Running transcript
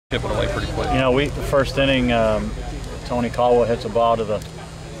chip it away pretty quick. You know, the first inning, Tony Caldwell hits a ball to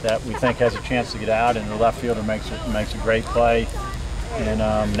that we think has a chance to get out, and the left fielder makes a great play,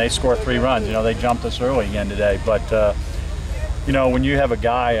 and they score 3 runs. You know, they jumped us early again today, but you know, when you have a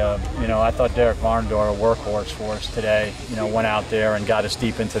guy, you know, I thought Derek Varndor, a workhorse for us today, you know, went out there and got us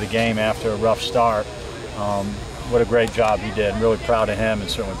deep into the game after a rough start. What a great job he did. I'm really proud of him and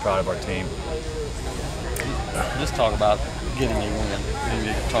certainly proud of our team. Just talk about getting a win.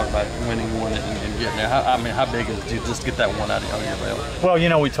 Maybe talk about winning one and getting there. How big is it to just get that one out of your belt? Well, you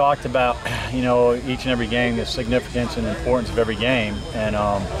know, we talked about, you know, each and every game, the significance and importance of every game, and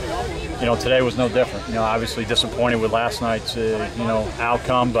you know, today was no different. You know, obviously disappointed with last night's you know,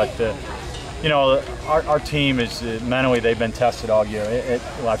 outcome, but you know, our team is mentally, they've been tested all year.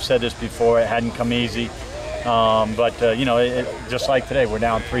 Well, I've said this before, it hadn't come easy, but you know, just like today, we're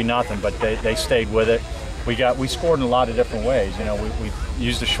down 3-0, but they stayed with it. We scored in a lot of different ways. You know, we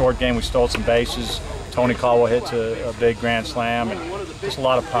used a short game, we stole some bases. Tony Caldwell hits a big grand slam, and just a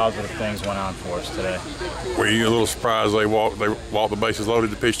lot of positive things went on for us today. Were you a little surprised they walked the bases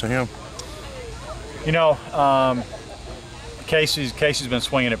loaded to pitch to him? You know, Casey's been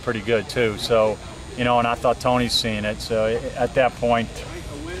swinging it pretty good too. So, you know, and I thought Tony's seeing it. So at that point,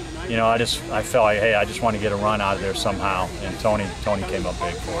 you know, I felt like, hey, I just want to get a run out of there somehow. And Tony came up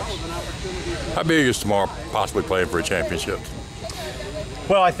big for us. How big is tomorrow possibly playing for a championship?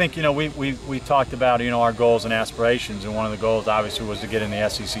 Well, I think, you know, we talked about, you know, our goals and aspirations, and one of the goals obviously was to get in the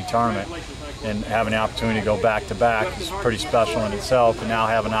SEC tournament, and having the opportunity to go back-to-back is pretty special in itself, and now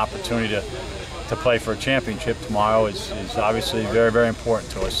have an opportunity to play for a championship tomorrow is obviously very, very important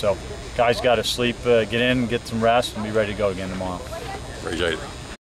to us. So guys got to sleep, get in, get some rest, and be ready to go again tomorrow. Appreciate it.